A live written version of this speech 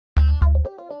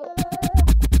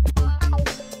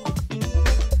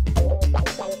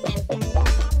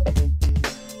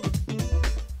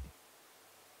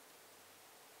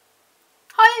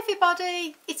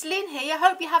everybody, it's Lynn here. I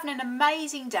hope you're having an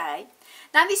amazing day.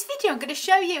 Now in this video I'm going to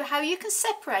show you how you can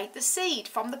separate the seed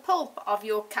from the pulp of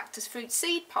your cactus fruit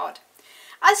seed pod.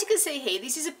 As you can see here,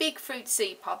 this is a big fruit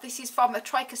seed pod. This is from a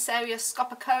Trichocereus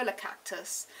Scopulicola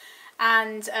Cactus.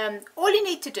 And all you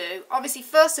need to do, obviously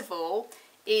first of all,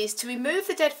 is to remove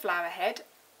the dead flower head,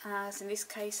 as in this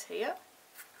case here.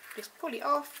 Just pull it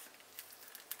off.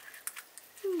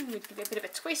 Give it a bit of a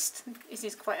twist. This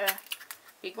is quite a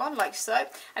big one, like so.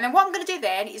 And then what I'm going to do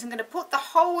then is I'm going to put the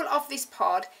whole of this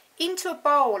pod into a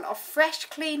bowl of fresh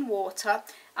clean water,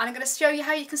 and I'm going to show you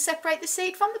how you can separate the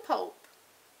seed from the pulp.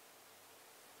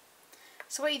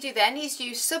 So what you do then is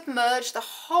you submerge the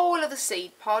whole of the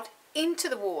seed pod into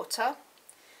the water,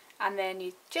 and then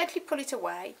you gently pull it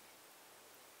away,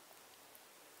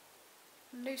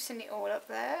 loosen it all up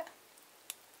there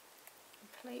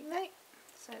completely,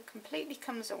 so it completely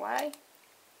comes away.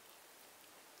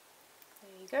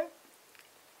 There you go.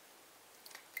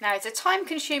 Now it's a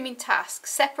time-consuming task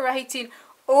separating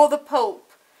all the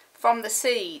pulp from the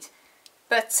seed,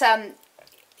 but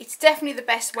it's definitely the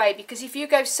best way, because if you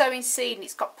go sowing seed and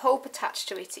it's got pulp attached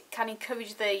to it, it can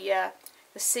encourage the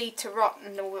seed to rot,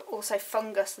 and also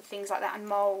fungus and things like that, and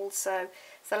mould. So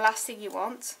it's the last thing you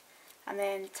want. And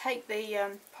then take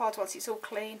the pod, once it's all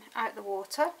clean, out the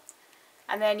water.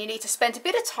 And then you need to spend a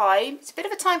bit of time. It's a bit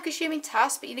of a time-consuming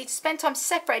task, but you need to spend time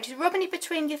separating, rubbing it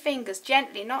between your fingers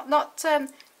gently, not to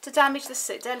damage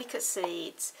the delicate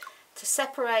seeds. To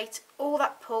separate all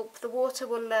that pulp, the water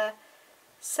will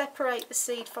separate the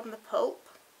seed from the pulp.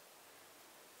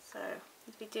 So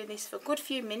you'll be doing this for a good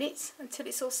few minutes until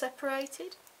it's all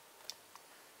separated.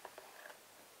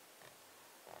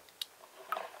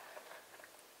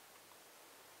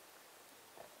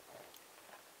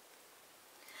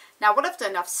 Now what I've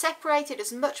done, I've separated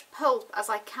as much pulp as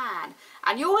I can,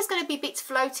 and you're always going to be bits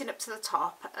floating up to the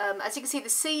top. As you can see, the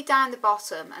seed down the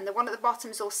bottom, and the one at the bottom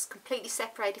is all completely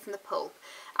separated from the pulp,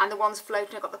 and the ones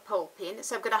floating have got the pulp in.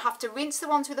 So I'm going to have to rinse the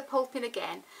ones with the pulp in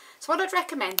again. So what I'd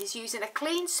recommend is using a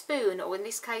clean spoon, or in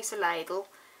this case a ladle,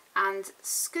 and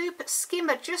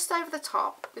skimmer just over the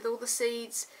top with all the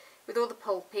seeds, with all the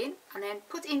pulp in, and then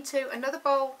put into another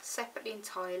bowl separately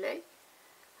entirely,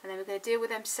 and then we're going to deal with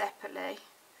them separately.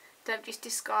 Don't just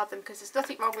discard them, because there's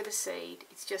nothing wrong with the seed.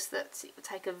 It's just that it will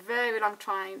take a very long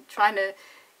time trying to,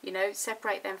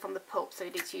 separate them from the pulp. So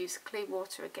you need to use clean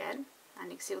water again.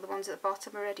 And you can see all the ones at the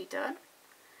bottom are already done.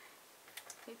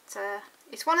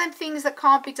 It's one of them things that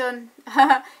can't be done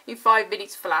in 5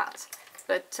 minutes flat,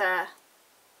 but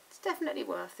it's definitely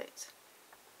worth it.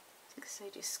 So you can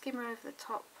see, just skimmer over the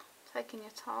top, taking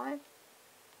your time.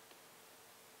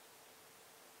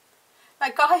 Now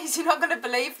guys, you're not going to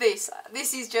believe this.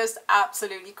 This is just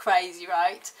absolutely crazy,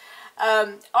 right?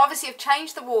 Obviously I've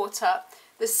changed the water.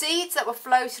 The seeds that were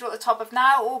floated at the top have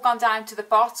now all gone down to the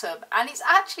bottom, and it's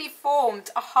actually formed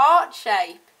a heart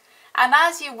shape. And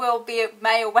as you will be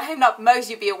aware, not most of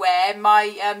you be aware,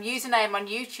 my username on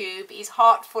YouTube is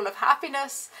Heart Full of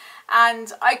Happiness,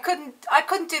 and I couldn't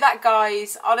do that,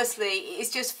 guys. Honestly, it's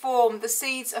just formed. The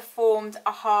seeds have formed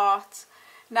a heart.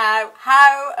 Now,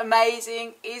 how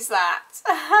amazing is that?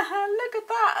 Look at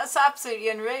that, that's absolutely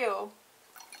unreal.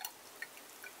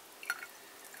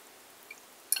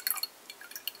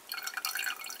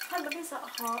 How lovely is that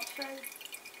heart shape?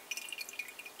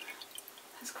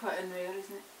 That's quite unreal,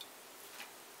 isn't it?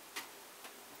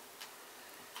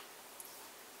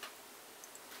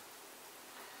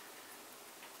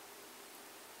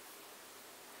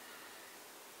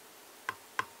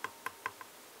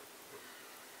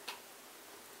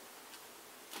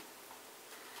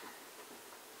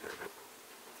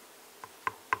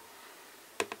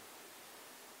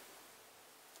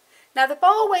 Now the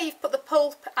bowl where you've put the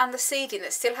pulp and the seed in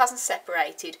that still hasn't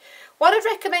separated, what I'd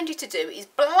recommend you to do is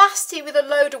blast it with a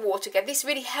load of water again. This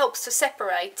really helps to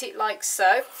separate it, like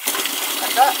so.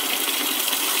 Like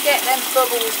that. Get them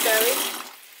bubbles going.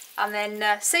 And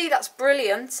then, see, that's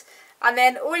brilliant. And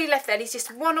then all you left then is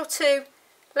just 1 or 2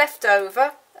 left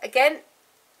over. Again,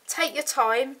 take your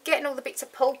time, getting all the bits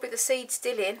of pulp with the seed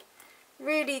still in.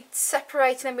 Really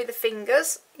separating them with the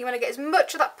fingers. You want to get as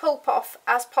much of that pulp off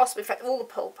as possible, in fact all the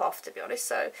pulp off, to be honest.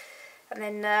 So, and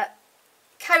then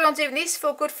carry on doing this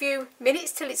for a good few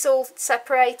minutes till it's all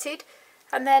separated,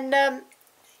 and then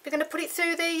we're going to put it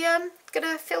through the, going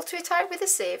to filter it out with a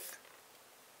sieve.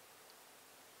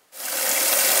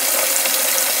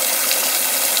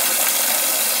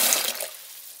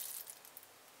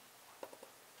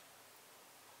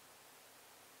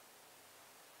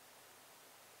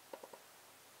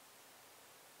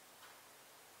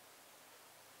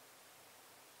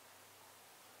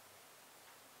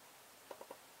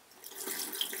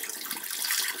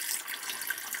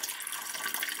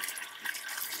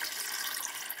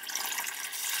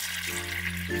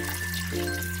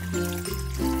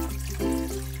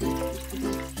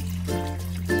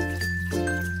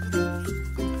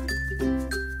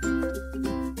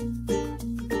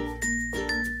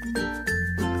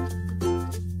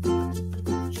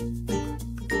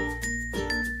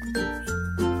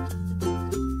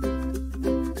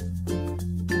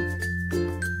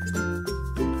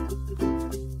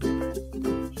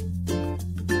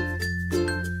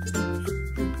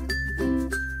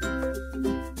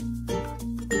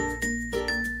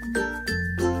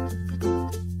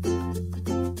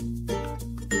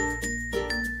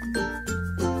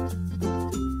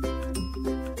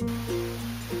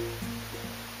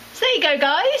 There you go,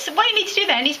 guys. What you need to do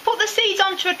then is put the seeds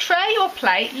onto a tray or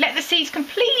plate, let the seeds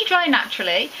completely dry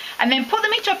naturally, and then put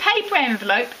them into a paper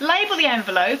envelope, label the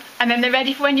envelope, and then they're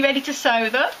ready for when you're ready to sow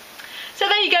them. So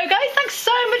there you go, guys. Thanks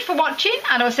so much for watching,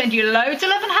 and I'll send you loads of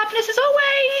love and happiness as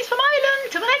always from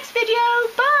Ireland. Till the next